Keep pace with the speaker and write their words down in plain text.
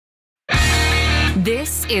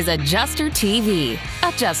This is Adjuster TV,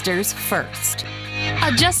 Adjusters First.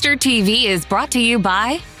 Adjuster TV is brought to you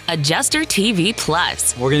by Adjuster TV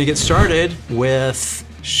Plus. We're going to get started with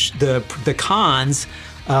the cons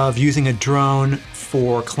of using a drone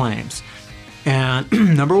for claims. And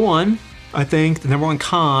number one, I think the number one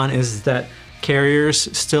con is that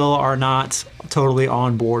carriers still are not totally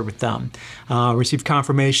on board with them. Received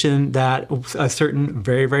confirmation that a certain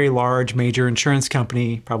very, very large major insurance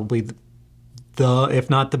company, probably if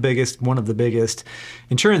not the biggest, one of the biggest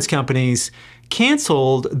insurance companies,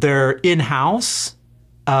 canceled their in-house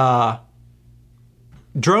drone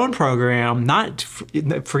program, not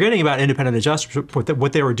forgetting about independent adjusters,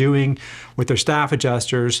 what they were doing with their staff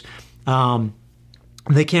adjusters.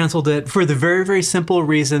 They canceled it for the very, very simple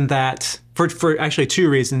reason that, for actually two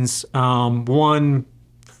reasons. One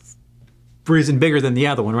reason bigger than the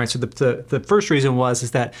other one, right? So the first reason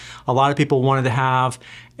is that a lot of people wanted to have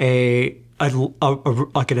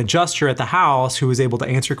like an adjuster at the house who was able to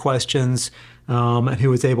answer questions and who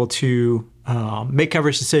was able to make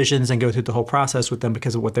coverage decisions and go through the whole process with them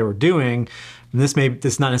because of what they were doing. And this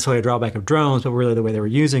is not necessarily a drawback of drones, but really the way they were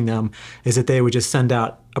using them is that they would just send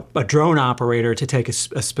out a drone operator to take a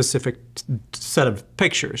specific set of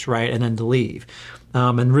pictures, right, and then to leave.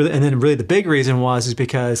 And then really the big reason is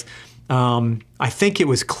because I think it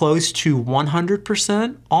was close to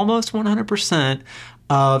 100%, almost 100%,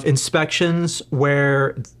 of inspections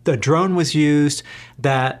where the drone was used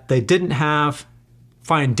that they didn't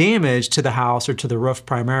find damage to the house or to the roof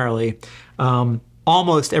primarily.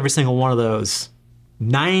 Almost every single one of those,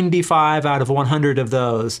 95 out of 100 of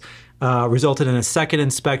those, resulted in a second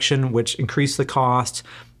inspection, which increased the cost,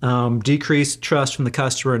 decreased trust from the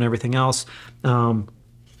customer and everything else.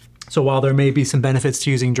 So while there may be some benefits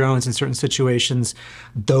to using drones in certain situations,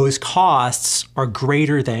 those costs are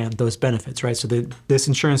greater than those benefits, right? So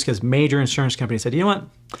this major insurance company said, you know what?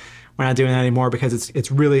 We're not doing that anymore because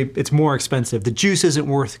it's more expensive. The juice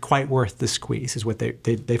isn't quite worth the squeeze, is what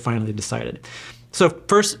they finally decided. So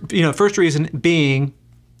first reason being,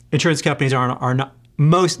 insurance companies are not,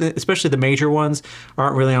 especially the major ones,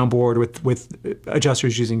 aren't really on board with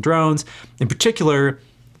adjusters using drones. In particular,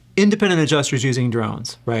 independent adjusters using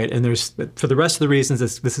drones, right? And for the rest of the reasons,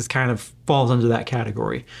 this is kind of falls under that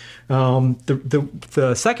category.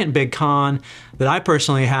 The second big con that I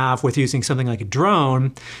personally have with using something like a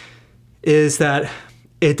drone is that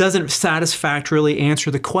it doesn't satisfactorily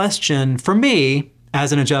answer the question for me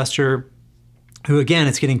as an adjuster, who again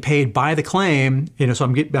is getting paid by the claim. So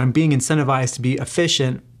I'm being incentivized to be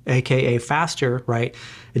efficient, aka faster, right?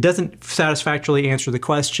 It doesn't satisfactorily answer the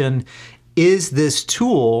question: is this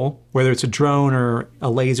tool, whether it's a drone or a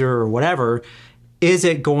laser or whatever, is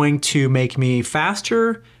it going to make me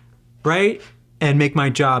faster, right? And make my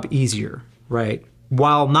job easier, right?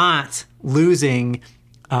 While not losing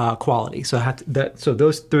quality. So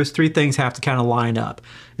those three things have to kind of line up.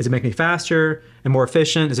 Does it make me faster and more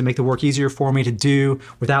efficient? Does it make the work easier for me to do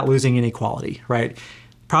without losing any quality, right?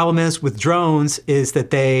 Problem is with drones is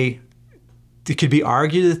that it could be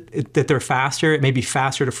argued that they're faster. It may be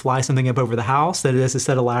faster to fly something up over the house than it is to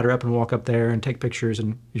set a ladder up and walk up there and take pictures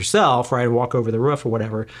and yourself, right, and walk over the roof or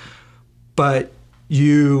whatever. But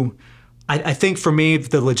I think for me,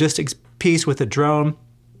 the logistics piece with the drone,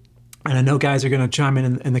 and I know guys are going to chime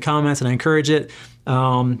in the comments, and I encourage it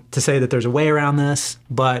to say that there's a way around this,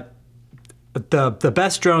 but the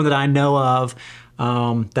best drone that I know of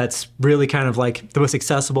that's really kind of like the most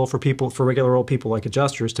accessible for regular old people like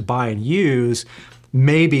adjusters to buy and use,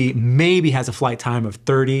 maybe has a flight time of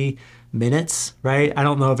 30 minutes, right? I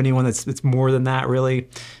don't know of anyone that's more than that, really.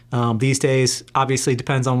 These days, obviously,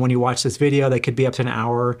 depends on when you watch this video. They could be up to an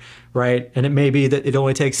hour, right? And it may be that it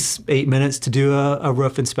only takes 8 minutes to do a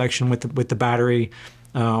roof inspection with the battery,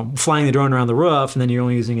 flying the drone around the roof, and then you're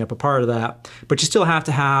only using up a part of that. But you still have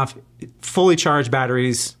to have fully charged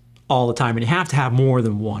batteries all the time, and you have to have more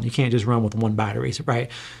than one. You can't just run with one battery, right?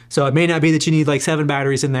 So it may not be that you need like 7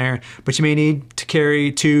 batteries in there, but you may need to carry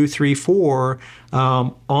 2, 3, 4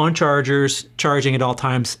 on chargers, charging at all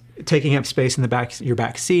times, taking up space in your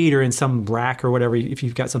back seat or in some rack or whatever if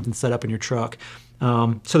you've got something set up in your truck.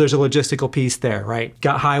 So there's a logistical piece there, right?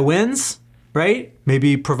 Got high winds, right?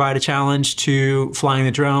 Maybe provide a challenge to flying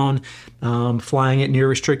the drone, flying it near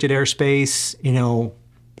restricted airspace,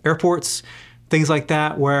 airports, things like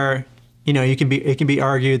that, where it can be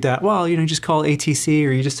argued that, well, just call ATC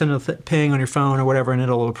or you just send a ping on your phone or whatever and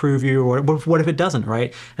it'll approve you, or what if it doesn't,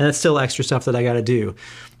 right? And that's still extra stuff that I got to do.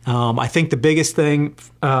 I think the biggest thing,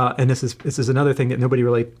 and this is another thing that nobody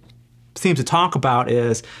really seems to talk about,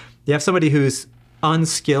 is you have somebody who's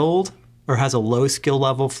unskilled or has a low skill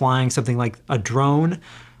level flying something like a drone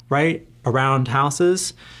right, around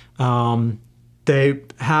houses.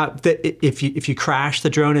 If you crash the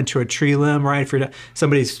drone into a tree limb, right? If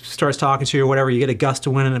somebody starts talking to you or whatever, you get a gust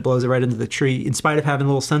of wind and it blows it right into the tree. In spite of having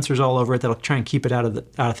little sensors all over it that'll try and keep it out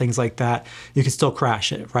of things like that, you can still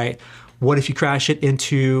crash it, right? What if you crash it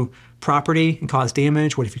into property and cause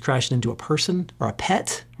damage? What if you crash it into a person or a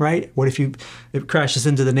pet, right? What if it crashes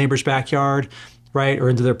into the neighbor's backyard, right, or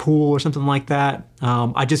into their pool or something like that?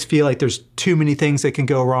 I just feel like there's too many things that can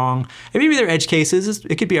go wrong. And maybe there are edge cases.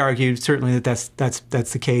 It could be argued certainly that that's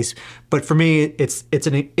the case. But for me, it's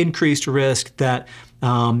an increased risk that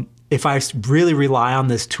if I really rely on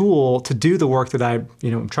this tool to do the work that I'm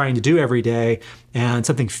trying to do every day, and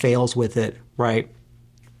something fails with it, right?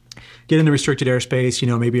 Get into restricted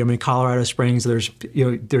airspace. Maybe I'm in Colorado Springs. There's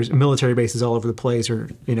military bases all over the place, or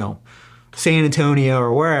San Antonio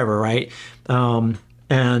or wherever, right?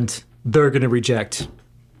 And they're going to reject,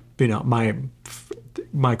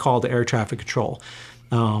 my call to air traffic control.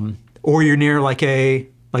 Or you're near like a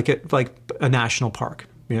national park.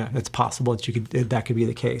 It's possible that that could be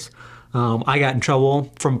the case. I got in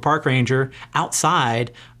trouble from a park ranger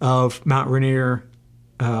outside of Mount Rainier.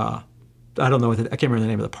 I don't know I can't remember the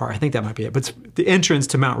name of the park. I think that might be it. But it's the entrance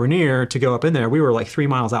to Mount Rainier, to go up in there, we were like 3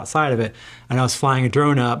 miles outside of it, and I was flying a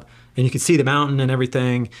drone up, and you could see the mountain and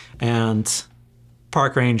everything, and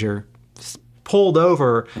park ranger pulled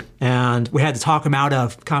over, and we had to talk him out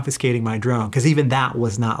of confiscating my drone, because even that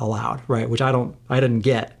was not allowed, right? Which I didn't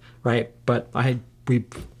get, right? But we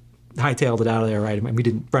hightailed it out of there, right? I mean, we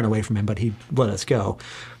didn't run away from him, but he let us go.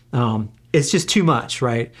 It's just too much,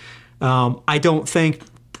 right? I don't think,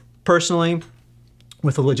 personally,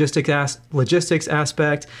 with the logistics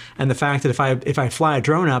aspect, and the fact that if I fly a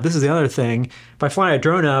drone up, this is the other thing. If I fly a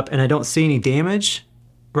drone up and I don't see any damage,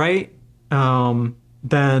 right,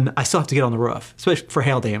 then I still have to get on the roof, especially for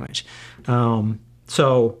hail damage.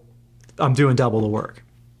 So I'm doing double the work,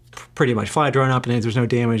 pretty much. Fly a drone up and there's no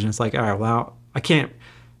damage, and it's like, all right, well, I can't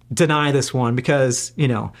deny this one because,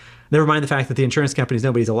 never mind the fact that the insurance companies,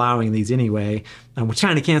 nobody's allowing these anyway, which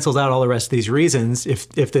kind of cancels out all the rest of these reasons. If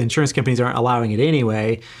the insurance companies aren't allowing it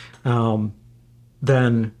anyway,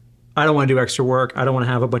 then I don't want to do extra work. I don't want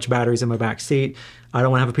to have a bunch of batteries in my back seat. I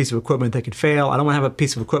don't want to have a piece of equipment that could fail. I don't want to have a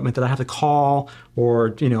piece of equipment that I have to call or,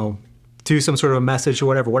 do some sort of a message or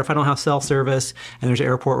whatever. What if I don't have cell service and there's an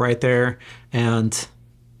airport right there? And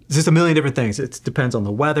it's just a million different things. It depends on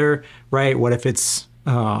the weather, right? What if it's,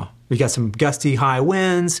 we got some gusty high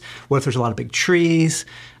winds? What if there's a lot of big trees?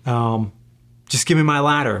 Just give me my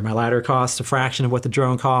ladder. My ladder costs a fraction of what the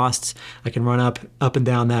drone costs. I can run up and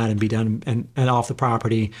down that and be done and off the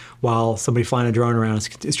property, while somebody flying a drone around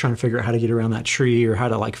is trying to figure out how to get around that tree, or how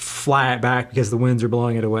to like fly it back because the winds are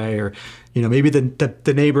blowing it away. Or, maybe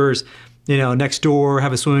the neighbors, next door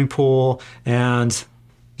have a swimming pool and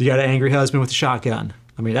you got an angry husband with a shotgun.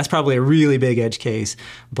 I mean, that's probably a really big edge case,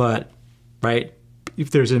 but, right?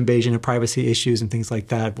 If there's an invasion of privacy issues and things like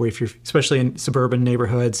that, where if you're, especially in suburban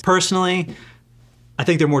neighborhoods. Personally, I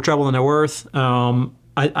think they're more trouble than they're worth.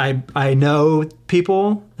 I know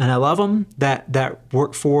people, and I love them, that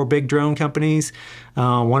work for big drone companies.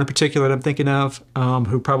 One in particular that I'm thinking of,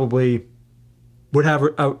 who probably would have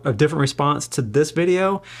a different response to this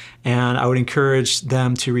video, and I would encourage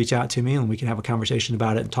them to reach out to me, and we can have a conversation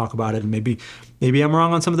about it and talk about it. And maybe I'm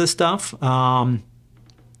wrong on some of this stuff.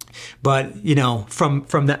 But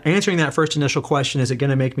from answering that first initial question, is it going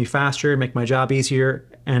to make me faster, make my job easier,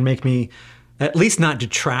 and make me at least not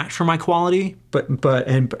detract from my quality, but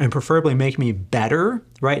preferably make me better,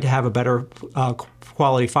 right? To have a better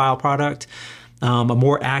quality file product, a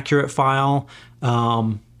more accurate file.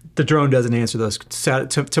 The drone doesn't answer those,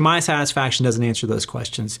 to my satisfaction, doesn't answer those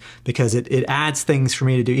questions, because it adds things for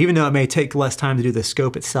me to do. Even though it may take less time to do the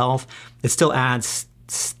scope itself, it still adds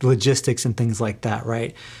logistics and things like that,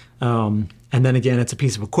 right? And then again, it's a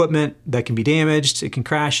piece of equipment that can be damaged. It can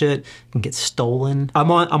crash it can get stolen.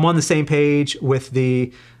 I'm on the same page with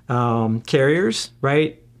the carriers,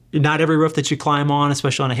 right? Not every roof that you climb on,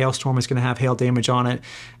 especially on a hailstorm, is going to have hail damage on it.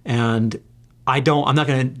 And I'm not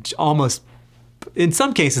going to, in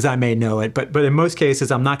some cases I may know it, but in most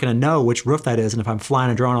cases I'm not going to know which roof that is. And if I'm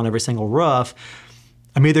flying a drone on every single roof,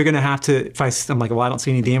 I'm either going to have to, I'm like, well, I don't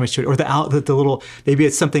see any damage to it, or the little, maybe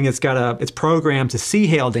it's something that's it's programmed to see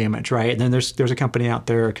hail damage, right? And then there's a company out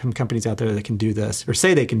there, companies out there that can do this, or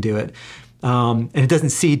say they can do it, and it doesn't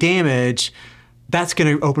see damage. That's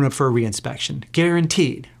going to open up for a reinspection,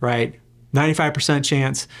 guaranteed, right? 95%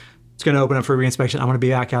 chance it's going to open up for a reinspection. I'm going to be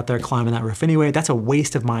back out there climbing that roof anyway. That's a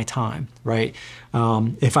waste of my time, right?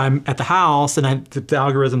 If I'm at the house and the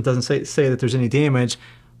algorithm doesn't say that there's any damage,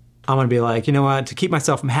 I'm going to be like, you know what, to keep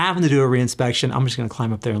myself from having to do a reinspection, I'm just going to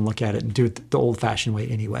climb up there and look at it and do it the old-fashioned way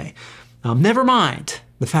anyway. Never mind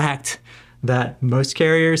the fact that most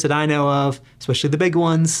carriers that I know of, especially the big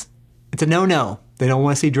ones, it's a no-no. They don't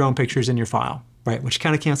want to see drone pictures in your file, right? Which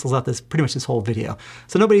kind of cancels out pretty much this whole video.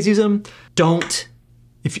 So nobody's using them. Don't.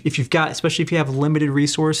 If you've got, especially if you have limited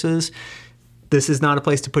resources, this is not a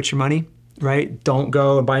place to put your money, right? Don't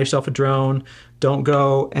go and buy yourself a drone. Don't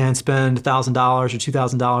go and spend $1,000 or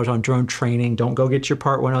 $2,000 on drone training. Don't go get your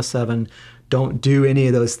Part 107. Don't do any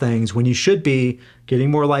of those things when you should be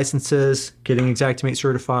getting more licenses, getting xactimate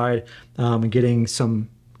certified, and getting some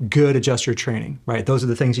good adjuster training, right? Those are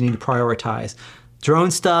the things you need to prioritize.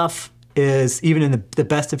 Drone stuff is, even in the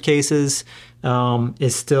best of cases,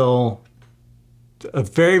 is still a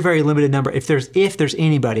very, very limited number. If there's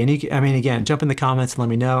anybody, and I mean, again, jump in the comments and let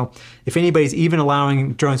me know. If anybody's even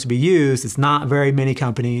allowing drones to be used, it's not very many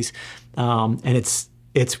companies. And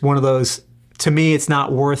it's one of those, to me, it's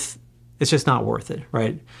just not worth it,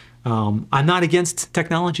 right? I'm not against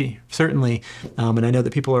technology, certainly. And I know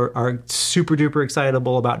that people are super duper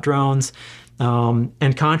excitable about drones.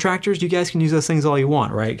 And contractors, you guys can use those things all you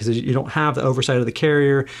want, right? Because you don't have the oversight of the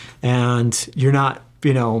carrier, and you're not,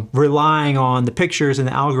 relying on the pictures and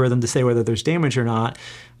the algorithm to say whether there's damage or not.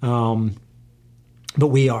 But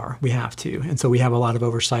we have to. And so we have a lot of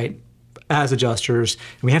oversight as adjusters,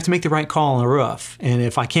 and we have to make the right call on the roof. And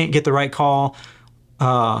if I can't get the right call,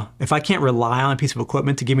 if I can't rely on a piece of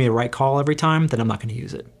equipment to give me the right call every time, then I'm not going to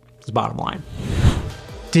use it. It's the bottom line.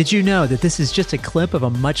 Did you know that this is just a clip of a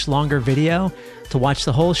much longer video? To watch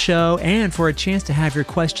the whole show and for a chance to have your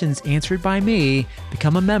questions answered by me,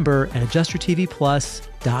 become a member at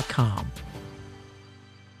AdjusterTVPlus.com.